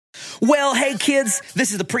Well, hey kids,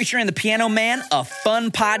 this is The Preacher and the Piano Man, a fun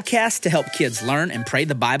podcast to help kids learn and pray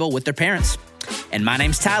the Bible with their parents. And my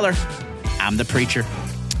name's Tyler. I'm the preacher.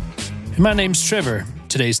 And my name's Trevor.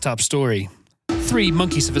 Today's top story. 3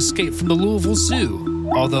 monkeys have escaped from the Louisville Zoo.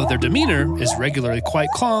 Although their demeanor is regularly quite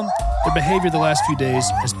calm, their behavior the last few days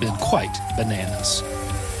has been quite bananas.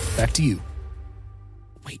 Back to you.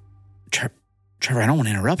 Wait, Trevor, I don't want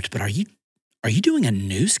to interrupt, but are you doing a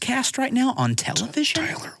newscast right now on television?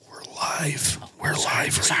 Tyler, we're live. We're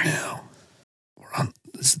live right now.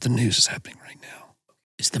 The news is happening right now.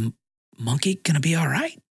 Is the monkey going to be all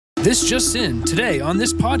right? This just in. Today on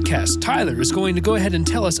this podcast, Tyler is going to go ahead and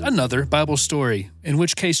tell us another Bible story, in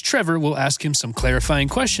which case Trevor will ask him some clarifying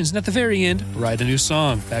questions, and at the very end, write a new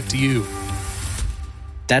song. Back to you.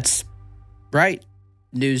 That's right,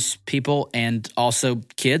 news people and also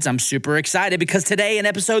kids. I'm super excited because today in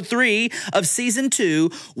episode 3 of season 2,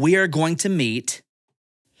 we are going to meet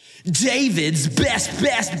David's best,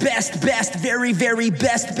 very, very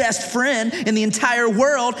best friend in the entire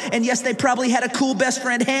world. And yes, they probably had a cool best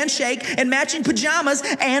friend handshake and matching pajamas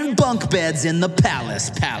and bunk beds in the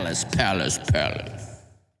palace. That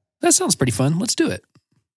sounds pretty fun. Let's do it.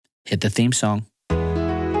 Hit the theme song.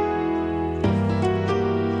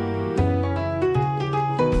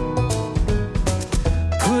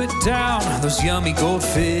 Put down those yummy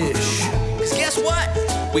goldfish. 'Cause guess what?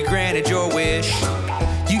 We granted your wish.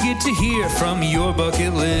 You get to hear from your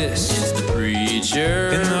bucket list. It's the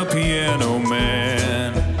preacher and the piano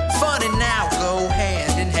man. Fun and now go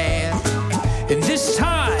hand in hand. And this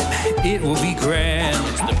time it will be grand.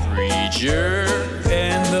 It's the preacher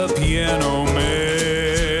and the piano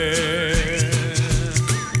man.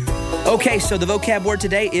 Okay, so the vocab word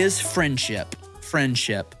today is friendship.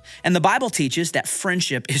 And the Bible teaches that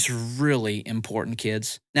friendship is really important,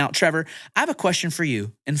 kids. Now, Trevor, I have a question for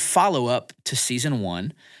you in follow-up to season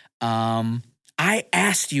 1. I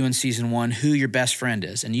asked you in season 1 who your best friend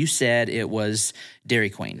is, and you said it was Dairy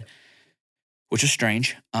Queen, which is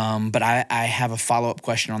strange, but I have a follow-up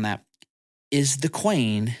question on that. Is the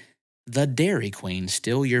Queen, the Dairy Queen,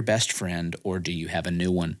 still your best friend, or do you have a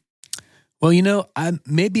new one? Well,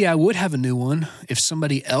 maybe I would have a new one if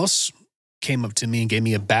somebody else came up to me and gave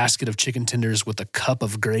me a basket of chicken tenders with a cup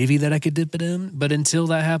of gravy that I could dip it in. But until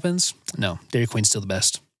that happens, no, Dairy Queen's still the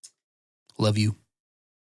best. Love you.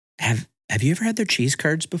 Have you ever had their cheese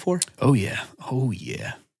curds before? Oh, yeah.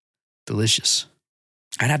 Delicious.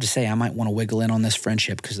 I'd have to say I might want to wiggle in on this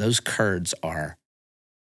friendship because those curds are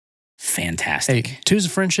fantastic. Hey, 2's a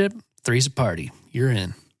friendship, 3's a party. You're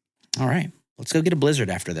in. All right. Let's go get a blizzard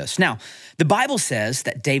after this. Now, the Bible says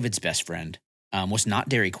that David's best friend was not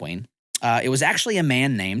Dairy Queen. It was actually a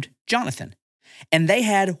man named Jonathan. And they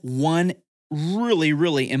had one really,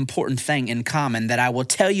 really important thing in common that I will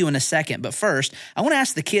tell you in a second. But first, I want to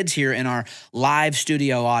ask the kids here in our live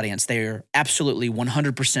studio audience. They're absolutely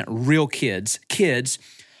 100% real kids. Kids,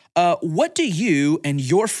 what do you and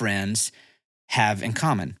your friends have in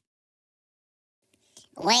common?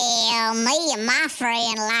 Well, me and my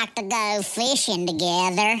friend like to go fishing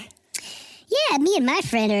together. Yeah, me and my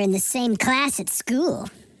friend are in the same class at school.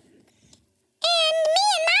 And me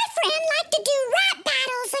and my friend like to do rap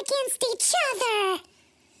battles against each other.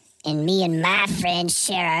 And me and my friend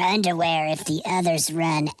share our underwear if the others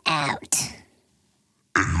run out.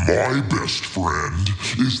 And my best friend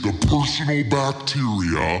is the personal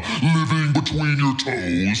bacteria living between your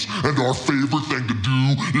toes, and our favorite thing to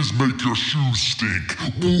do is make your shoes stink.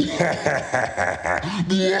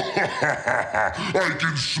 I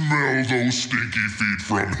can smell those stinky feet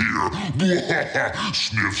from here.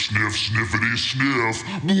 Sniff, sniff, sniffity, sniff.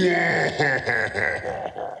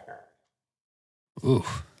 Ooh.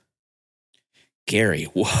 Gary,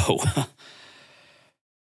 whoa.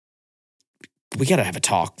 We got to have a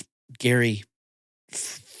talk. Gary,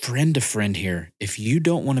 friend to friend here. If you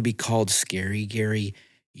don't want to be called scary, Gary,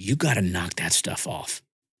 you got to knock that stuff off.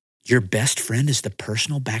 Your best friend is the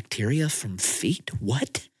personal bacteria from feet?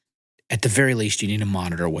 What? At the very least, you need to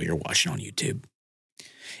monitor what you're watching on YouTube.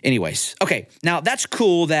 Anyways, okay. Now, that's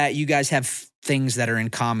cool that you guys have things that are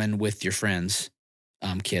in common with your friends,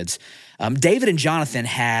 kids. David and Jonathan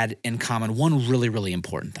had in common one really, really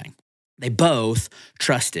important thing. They both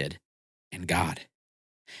trusted in God.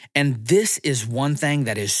 And this is one thing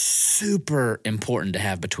that is super important to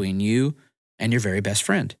have between you and your very best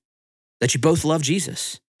friend, that you both love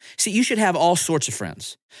Jesus. See, you should have all sorts of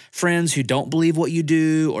friends. Friends who don't believe what you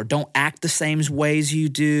do or don't act the same ways you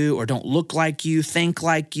do or don't look like you, think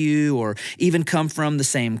like you, or even come from the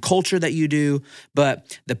same culture that you do.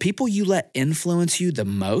 But the people you let influence you the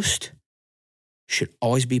most should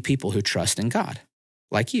always be people who trust in God,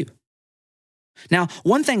 like you. Now,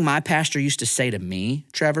 one thing my pastor used to say to me,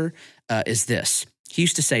 Trevor, is this. He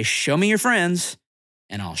used to say, show me your friends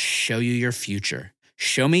and I'll show you your future.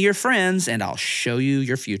 Show me your friends and I'll show you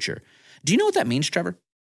your future. Do you know what that means, Trevor?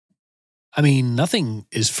 I mean, nothing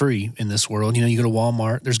is free in this world. You go to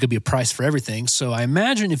Walmart, there's going to be a price for everything. So I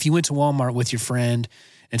imagine if you went to Walmart with your friend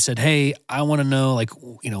and said, hey, I want to know,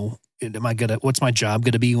 what's my job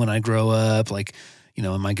going to be when I grow up?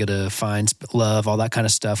 Am I going to find love, all that kind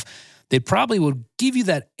of stuff? They probably would give you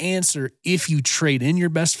that answer if you trade in your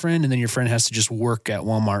best friend and then your friend has to just work at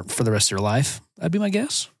Walmart for the rest of their life. That'd be my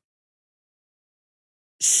guess.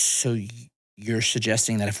 So you're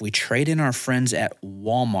suggesting that if we trade in our friends at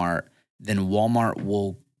Walmart, then Walmart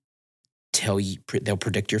will tell you, they'll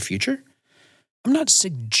predict your future? I'm not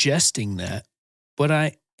suggesting that, but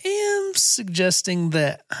I am suggesting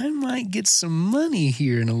that I might get some money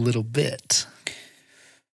here in a little bit.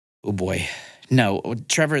 Oh boy. No,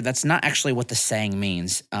 Trevor, that's not actually what the saying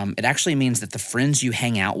means. It actually means that the friends you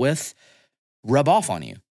hang out with rub off on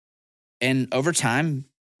you. And over time,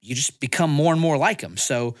 you just become more and more like them.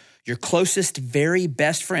 So your closest, very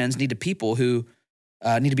best friends need to be people who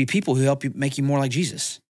help you make you more like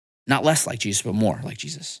Jesus. Not less like Jesus, but more like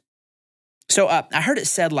Jesus. So I heard it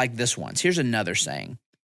said like this once. Here's another saying.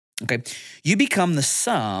 Okay, you become the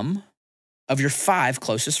sum of your 5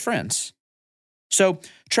 closest friends. So,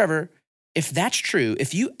 Trevor, if that's true,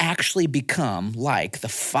 if you actually become like the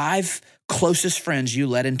 5 closest friends you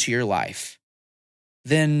let into your life,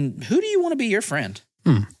 then who do you want to be your friend?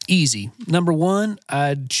 Easy. Number 1,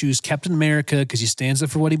 I'd choose Captain America because he stands up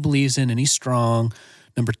for what he believes in and he's strong.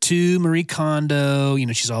 Number 2, Marie Kondo.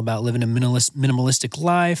 She's all about living a minimalistic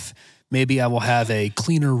life. Maybe I will have a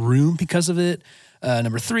cleaner room because of it.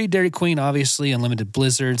 Number 3, Dairy Queen, obviously, unlimited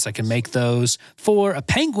blizzards. I can make those. 4, a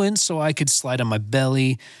penguin so I could slide on my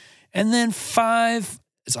belly. And then 5,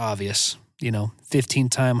 it's obvious,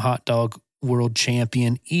 15-time hot dog world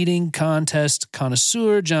champion, eating contest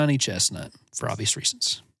connoisseur Johnny Chestnut, for obvious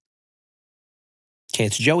reasons. Okay,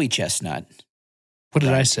 it's Joey Chestnut. What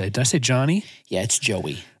did I say? Did I say Johnny? Yeah, it's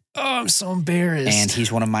Joey. Oh, I'm so embarrassed. And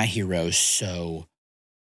he's one of my heroes, so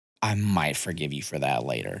I might forgive you for that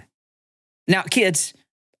later. Now, kids,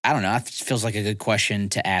 I don't know. It feels like a good question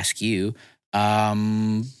to ask you.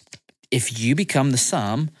 If you become the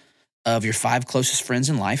sum of your 5 closest friends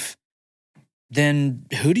in life, then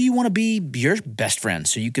who do you want to be your best friend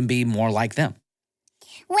so you can be more like them?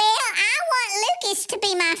 Well, I want Lucas to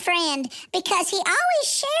be my friend because he always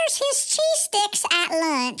shares his cheese sticks at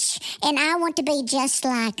lunch, and I want to be just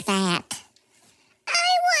like that. I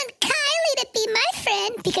want Kylie to be my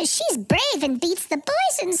friend because she's brave and beats the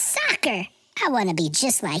boys in soccer. I want to be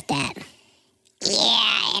just like that.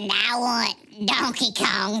 Yeah, and I want Donkey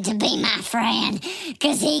Kong to be my friend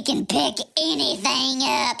because he can pick anything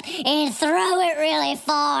up and throw it really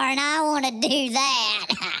far, and I want to do that.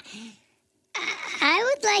 I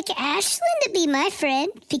would like Ashlyn to be my friend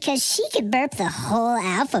because she could burp the whole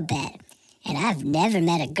alphabet. And I've never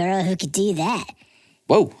met a girl who could do that.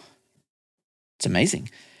 Whoa. It's amazing.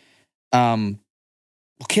 Well,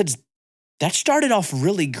 kids, that started off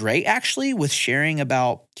really great, actually, with sharing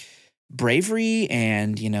about bravery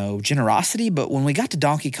and, generosity. But when we got to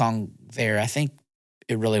Donkey Kong there, I think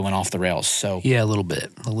it really went off the rails. So yeah, a little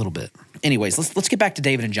bit. Anyways, let's get back to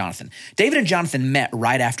David and Jonathan. David and Jonathan met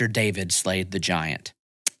right after David slayed the giant.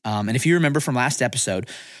 And if you remember from last episode,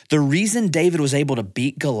 the reason David was able to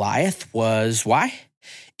beat Goliath was why?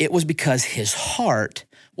 It was because his heart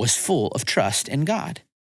was full of trust in God.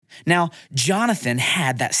 Now, Jonathan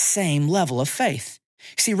had that same level of faith.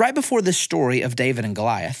 See, right before this story of David and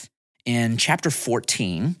Goliath, in chapter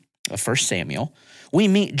 14 of 1 Samuel, we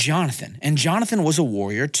meet Jonathan, and Jonathan was a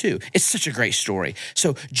warrior too. It's such a great story.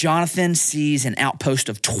 So Jonathan sees an outpost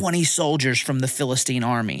of 20 soldiers from the Philistine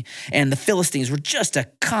army, and the Philistines were just a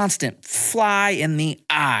constant fly in the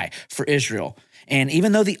eye for Israel. And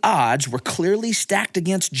even though the odds were clearly stacked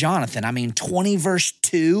against Jonathan, 20 verse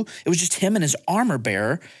 2, it was just him and his armor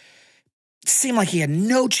bearer. It seemed like he had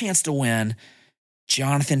no chance to win.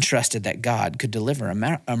 Jonathan trusted that God could deliver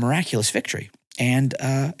a miraculous victory, and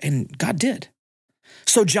God did.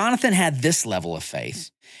 So Jonathan had this level of faith.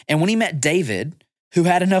 And when he met David, who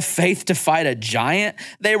had enough faith to fight a giant,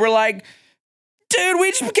 they were like, dude,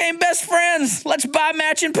 we just became best friends. Let's buy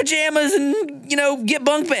matching pajamas and, get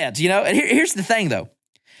bunk beds, And here's the thing, though.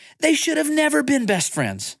 They should have never been best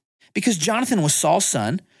friends because Jonathan was Saul's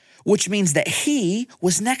son, which means that he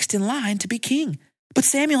was next in line to be king. But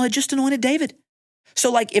Samuel had just anointed David.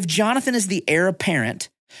 So, if Jonathan is the heir apparent,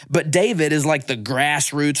 but David is like the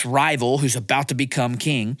grassroots rival who's about to become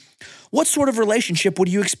king, what sort of relationship would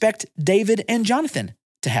you expect David and Jonathan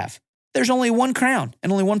to have? there's only one crown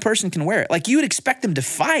and only one person can wear it. Like, you would expect them to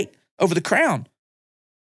fight over the crown.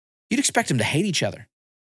 You'd expect them to hate each other.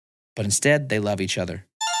 But instead, they love each other.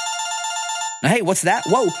 Now, hey, what's that?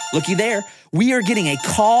 Whoa, looky there. We are getting a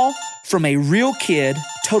call from a real kid,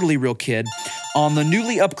 totally real kid, on the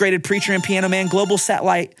newly upgraded Preacher and Piano Man Global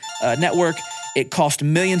Satellite Network. It cost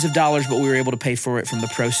millions of dollars, but we were able to pay for it from the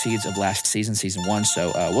proceeds of last season, season 1.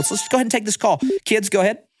 So let's go ahead and take this call. Kids, go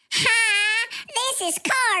ahead. Hi, this is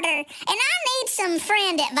Carter, and I need some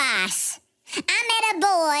friend advice. I met a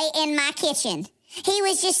boy in my kitchen. He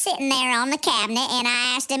was just sitting there on the cabinet, and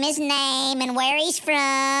I asked him his name and where he's from,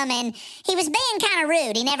 and he was being kind of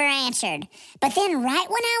rude. He never answered. But then right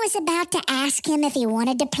when I was about to ask him if he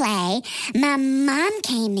wanted to play, my mom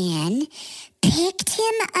came in, picked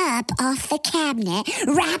him up off the cabinet,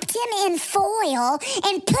 wrapped him in foil,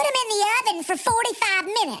 and put him in the oven for 45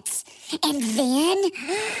 minutes. And then,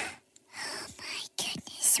 oh my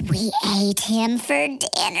goodness, we ate him for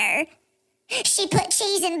dinner. She put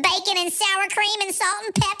cheese and bacon and sour cream and salt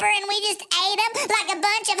and pepper, and we just ate him like a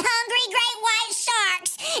bunch of hungry great white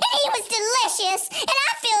sharks. And he was delicious, and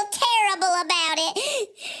I feel terrible about it.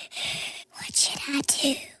 What should I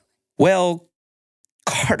do? Well,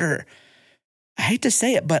 Carter, I hate to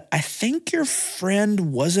say it, but I think your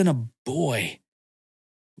friend wasn't a boy.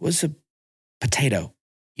 It was a potato.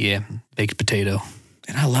 Yeah, baked potato.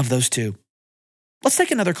 And I love those too. Let's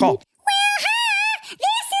take another call. Well, hi, this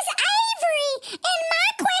is Avery, and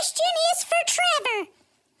my question is for Trevor.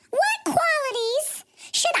 What qualities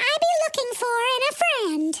should I be looking for in a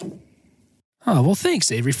friend? Oh, well,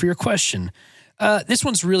 thanks, Avery, for your question. This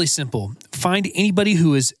one's really simple. Find anybody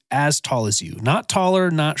who is as tall as you. Not taller,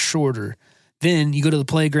 not shorter. Then you go to the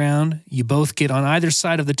playground, you both get on either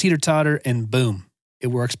side of the teeter-totter, and boom, it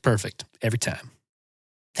works perfect every time.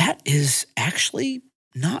 That is actually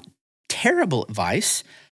not terrible advice,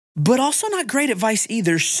 but also not great advice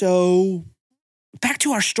either. So back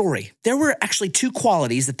to our story. There were actually two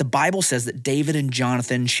qualities that the Bible says that David and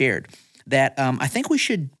Jonathan shared that I think we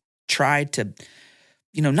should try to,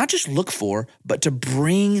 not just look for, but to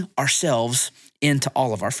bring ourselves into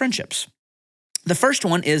all of our friendships. The first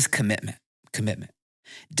one is commitment.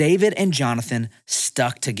 David and Jonathan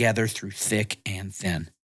stuck together through thick and thin.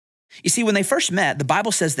 You see, when they first met, the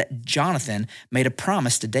Bible says that Jonathan made a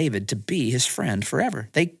promise to David to be his friend forever.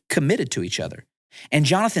 They committed to each other. And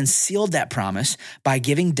Jonathan sealed that promise by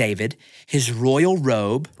giving David his royal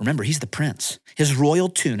robe. Remember, he's the prince. His royal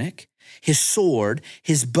tunic, his sword,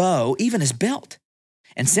 his bow, even his belt.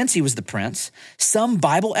 And since he was the prince, some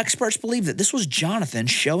Bible experts believe that this was Jonathan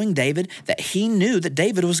showing David that he knew that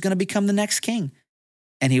David was going to become the next king.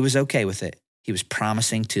 And he was okay with it. He was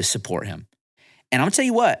promising to support him. And I'm going to tell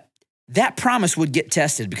you what, that promise would get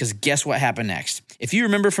tested because guess what happened next? If you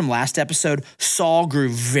remember from last episode, Saul grew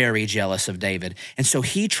very jealous of David. And so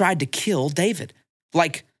he tried to kill David,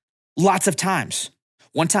 like lots of times.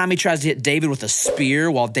 One time he tries to hit David with a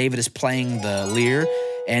spear while David is playing the lyre.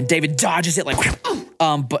 And David dodges it like,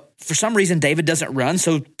 but for some reason, David doesn't run.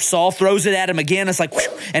 So Saul throws it at him again. It's like,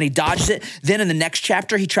 and he dodges it. Then in the next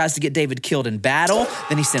chapter, he tries to get David killed in battle.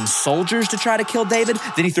 Then he sends soldiers to try to kill David.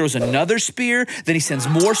 Then he throws another spear. Then he sends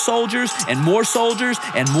more soldiers and more soldiers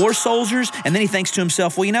and more soldiers. And then he thinks to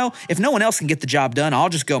himself, well, if no one else can get the job done, I'll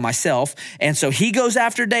just go myself. And so he goes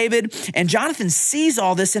after David. And Jonathan sees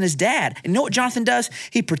all this in his dad. And you know what Jonathan does?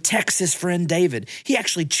 He protects his friend David. He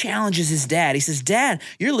actually challenges his dad. He says, Dad,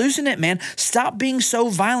 you're losing it, man. Stop being so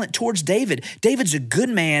violent towards David. David's a good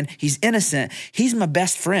man. He's innocent. He's my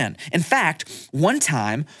best friend. In fact, one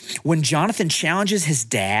time when Jonathan challenges his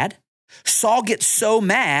dad, Saul gets so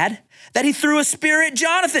mad that he threw a spear at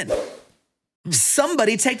Jonathan.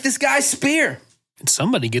 Somebody take this guy's spear. And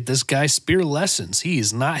somebody get this guy spear lessons. He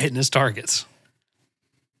is not hitting his targets.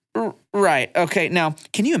 Right. Okay. Now,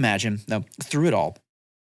 can you imagine, through it all,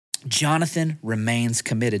 Jonathan remains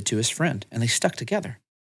committed to his friend and they stuck together.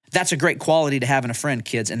 That's a great quality to have in a friend,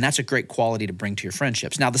 kids, and that's a great quality to bring to your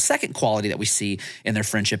friendships. Now, the second quality that we see in their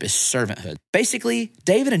friendship is servanthood. Basically,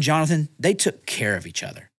 David and Jonathan, they took care of each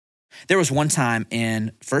other. There was one time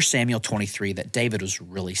in 1 Samuel 23 that David was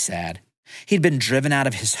really sad. He'd been driven out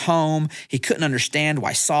of his home. He couldn't understand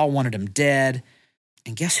why Saul wanted him dead.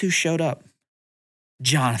 And guess who showed up?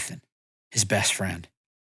 Jonathan, his best friend.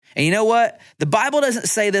 And you know what? The Bible doesn't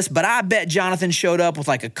say this, but I bet Jonathan showed up with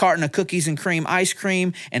like a carton of cookies and cream ice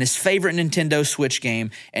cream and his favorite Nintendo Switch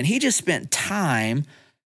game, and he just spent time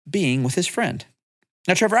being with his friend.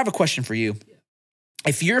 Now, Trevor, I have a question for you.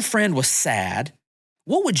 If your friend was sad,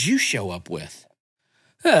 what would you show up with?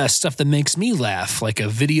 Stuff that makes me laugh, like a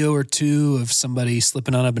video or two of somebody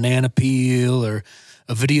slipping on a banana peel or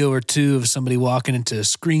a video or two of somebody walking into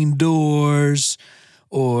screen doors,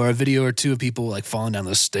 or a video or two of people like falling down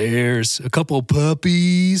the stairs, a couple of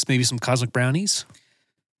puppies, maybe some cosmic brownies.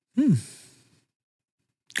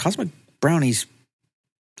 Cosmic brownies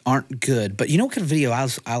aren't good, but you know what kind of video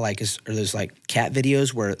I like are those like cat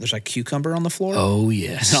videos where there's like cucumber on the floor. Oh,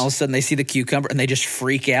 yes. And all of a sudden they see the cucumber and they just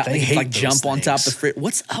freak out. They They hate like those jump on top of the things. fridge.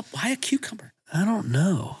 What's up? Why a cucumber? I don't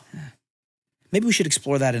know. Maybe we should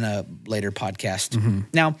explore that in a later podcast.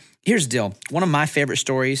 Now, here's the deal. One of my favorite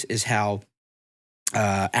stories is how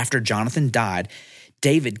after Jonathan died,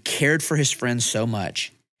 David cared for his friends so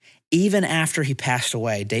much. Even after he passed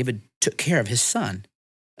away, David took care of his son,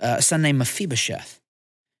 a son named Mephibosheth.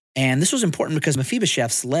 And this was important because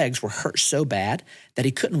Mephibosheth's legs were hurt so bad that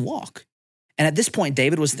he couldn't walk. And at this point,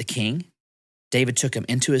 David was the king. David took him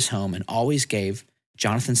into his home and always gave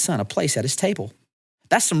Jonathan's son a place at his table.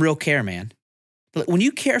 That's some real care, man. But when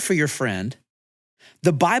you care for your friend,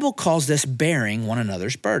 the Bible calls this bearing one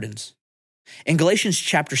another's burdens. In Galatians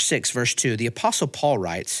chapter 6, verse 2, the Apostle Paul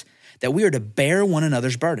writes that we are to bear one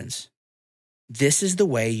another's burdens. This is the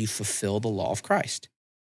way you fulfill the law of Christ.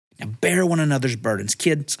 Now, bear one another's burdens.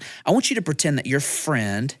 Kids, I want you to pretend that your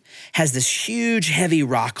friend has this huge, heavy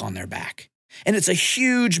rock on their back. And it's a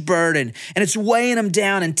huge burden, and it's weighing them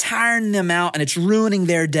down and tiring them out, and it's ruining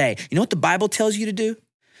their day. You know what the Bible tells you to do?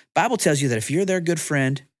 The Bible tells you that if you're their good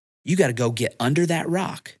friend, you got to go get under that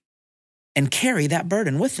rock and carry that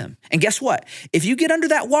burden with them. And guess what? If you get under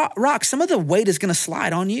that rock, some of the weight is going to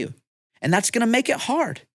slide on you, and that's going to make it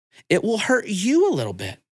hard. It will hurt you a little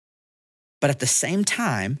bit. But at the same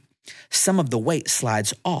time, some of the weight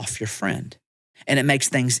slides off your friend, and it makes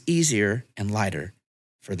things easier and lighter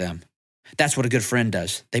for them. That's what a good friend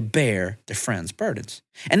does. They bear their friends' burdens.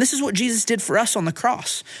 And this is what Jesus did for us on the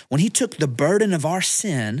cross when he took the burden of our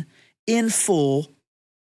sin in full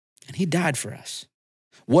and he died for us.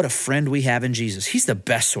 What a friend we have in Jesus. He's the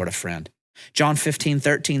best sort of friend. John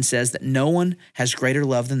 15:13 says that no one has greater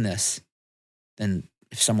love than this, than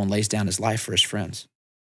if someone lays down his life for his friends.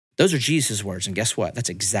 Those are Jesus' words, and guess what? That's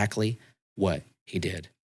exactly what he did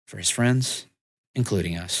for his friends,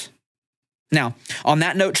 including us. Now, on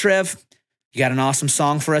that note, Trev, you got an awesome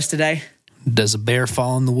song for us today? Does a bear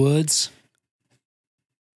fall in the woods?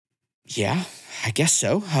 Yeah, I guess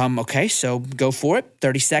so. Okay, so go for it.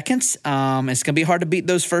 30 seconds. It's going to be hard to beat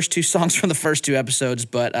those first two songs from the first two episodes,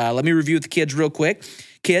 but let me review with the kids real quick.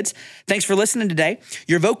 Kids, thanks for listening today.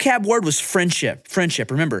 Your vocab word was friendship.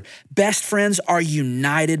 Friendship. Remember, best friends are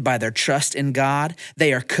united by their trust in God.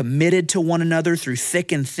 They are committed to one another through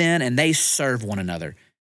thick and thin, and they serve one another,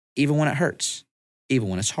 even when it hurts, even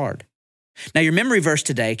when it's hard. Now, your memory verse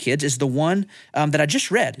today, kids, is the one that I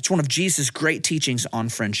just read. It's one of Jesus' great teachings on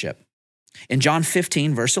friendship. In John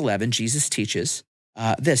 15, verse 11, Jesus teaches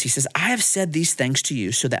this. He says, I have said these things to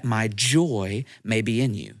you so that my joy may be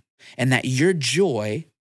in you and that your joy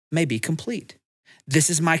may be complete. This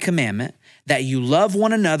is my commandment, that you love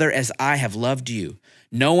one another as I have loved you.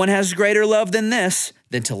 No one has greater love than this,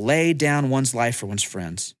 than to lay down one's life for one's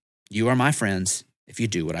friends. You are my friends if you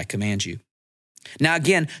do what I command you. Now,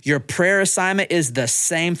 again, your prayer assignment is the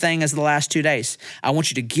same thing as the last 2 days. I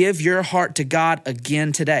want you to give your heart to God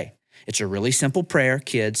again today. It's a really simple prayer,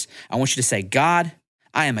 kids. I want you to say, God,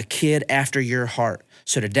 I am a kid after your heart.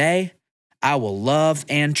 So today, I will love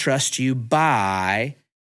and trust you by,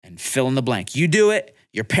 and fill in the blank. You do it.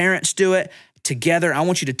 Your parents do it. Together, I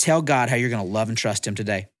want you to tell God how you're going to love and trust him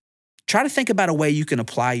today. Try to think about a way you can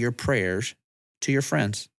apply your prayers to your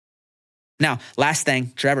friends. Now, last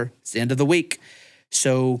thing, Trevor, it's the end of the week.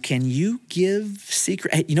 So can you give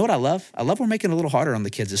secret? Hey, you know what I love? I love we're making it a little harder on the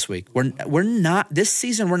kids this week. We're not, this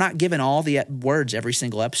season, we're not giving all the words every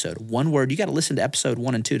single episode. One word, you got to listen to episode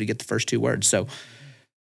 1 and 2 to get the first 2 words. So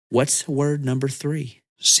what's word number 3?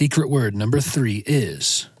 Secret word number 3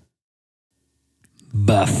 is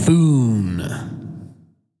buffoon.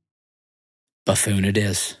 Buffoon it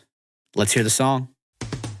is. Let's hear the song.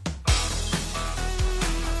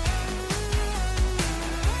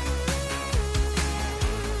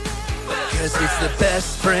 Cause it's the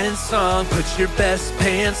best friend song, put your best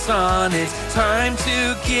pants on. It's time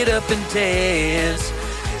to get up and dance.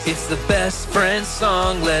 It's the best friend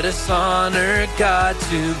song, let us honor God.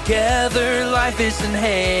 Together life is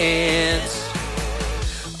enhanced.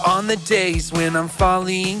 On the days when I'm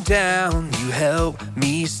falling down, you help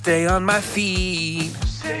me stay on my feet.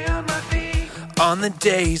 On the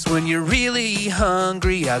days when you're really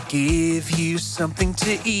hungry, I'll give you something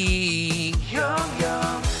to eat. Yum,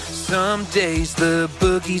 yum. Some days the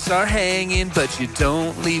boogies are hanging, but you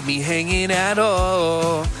don't leave me hanging at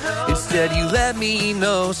all. Instead you let me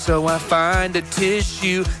know, so I find a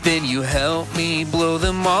tissue, then you help me blow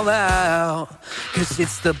them all out. 'Cause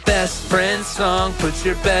it's the best friend song, put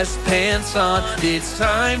your best pants on. It's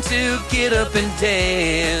time to get up and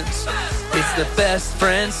dance. It's the best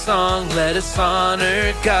friend song, let us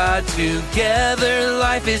honor God. Together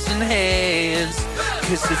life is enhanced.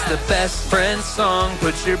 'Cause it's the best friend song,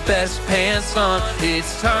 put your best pants on.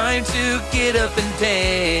 It's time to get up and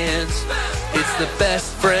dance. It's the best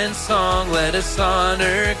friend song, let us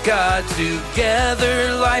honor God.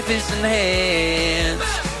 Together life is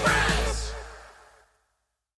enhanced.